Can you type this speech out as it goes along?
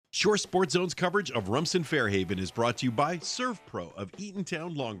Shore Sports Zone's coverage of Rumson-Fair is brought to you by Serve Pro of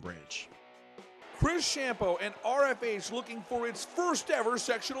Eatontown Long Branch. Chris Champo and RFH looking for its first ever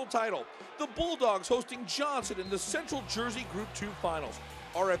sectional title. The Bulldogs hosting Johnson in the Central Jersey Group 2 Finals.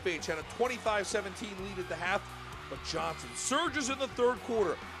 RFH had a 25-17 lead at the half, but Johnson surges in the third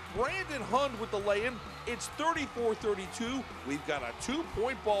quarter. Brandon Hund with the lay-in. It's 34-32. We've got a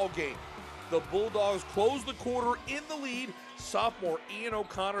 2-point ball game. The Bulldogs close the quarter in the lead. Sophomore Ian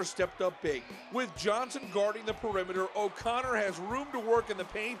O'Connor stepped up big. With Johnson guarding the perimeter, O'Connor has room to work in the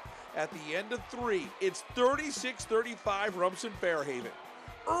paint. At the end of 3, it's 36-35 Rumson-Fair.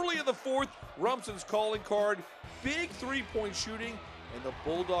 Early in the fourth, Rumson's calling card, big three-point shooting, and the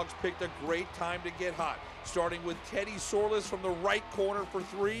Bulldogs picked a great time to get hot, starting with Teddy Sorless from the right corner for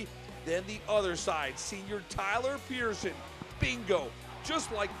 3, then the other side, senior Tyler Pearson. Bingo!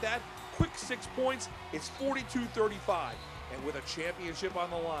 Just like that, quick 6 points, it's 42-35. And with a championship on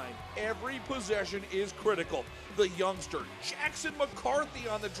the line, every possession is critical. The youngster, Jackson McCarthy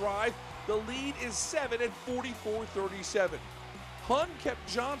on the drive. The lead is 7 at 44-37. Hund kept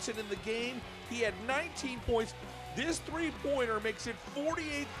Johnson in the game. He had 19 points. This three-pointer makes it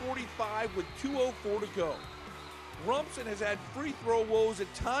 48-45 with 2:04 to go. Rumson has had free throw woes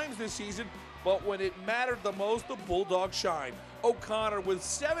at times this season, but when it mattered the most, the Bulldogs shined. O'Connor with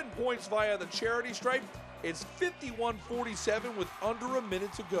 7 points via the charity stripe. It's 51-47 with under a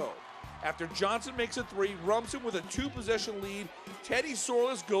minute to go. After Johnson makes a 3, Rumson with a 2-possession lead. Teddy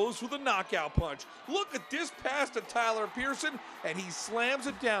Sorless goes for the knockout punch. Look at this pass to Tyler Pearson, and he slams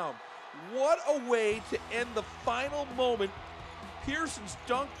it down. What a way to end the final moment. Pearson's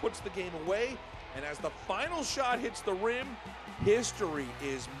dunk puts the game away, and as the final shot hits the rim, history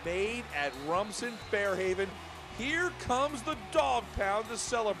is made at Rumson-Fair. Here comes the dog pound to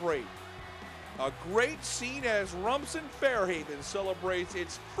celebrate. A great scene as Rumson-Fair celebrates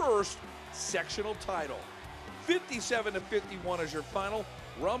its first sectional title. 57-51 is your final.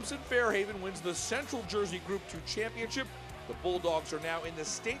 Rumson-Fair wins the Central Jersey Group 2 Championship. The Bulldogs are now in the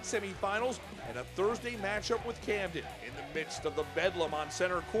state semifinals and a Thursday matchup with Camden. In the midst of the bedlam on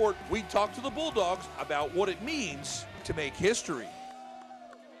center court, we talk to the Bulldogs about what it means to make history.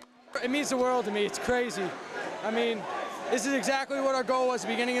 It means the world to me. It's crazy. I mean, this is exactly what our goal was at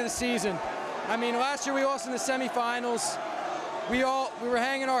the beginning of the season. I mean, last year we lost in the semifinals. We were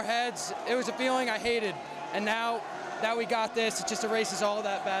hanging our heads. It was a feeling I hated. And now that we got this, it just erases all of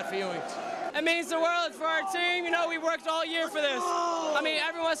that bad feelings. It means the world for our team. You know, we worked all year for this. I mean,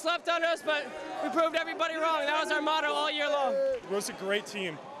 everyone slept on us, but we proved everybody wrong. That was our motto all year long. We're just a great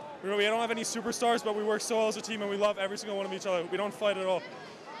team. We don't have any superstars, but we work so well as a team, and we love every single one of each other. We don't fight at all.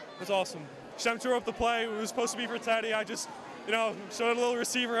 It's awesome. Shem tore up the play. It was supposed to be for Teddy. I just, showed a little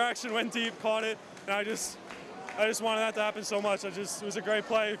receiver action, went deep, caught it, and I just wanted that to happen so much. It was a great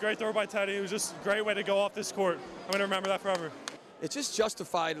play, a great throw by Teddy. It was just a great way to go off this court. I'm going to remember that forever. It just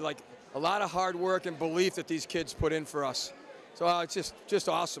justified a lot of hard work and belief that these kids put in for us. So it's just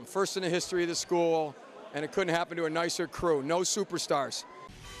awesome. First in the history of the school, and it couldn't happen to a nicer crew. No superstars.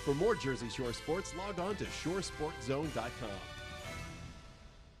 For more Jersey Shore sports, log on to shoresportszone.com.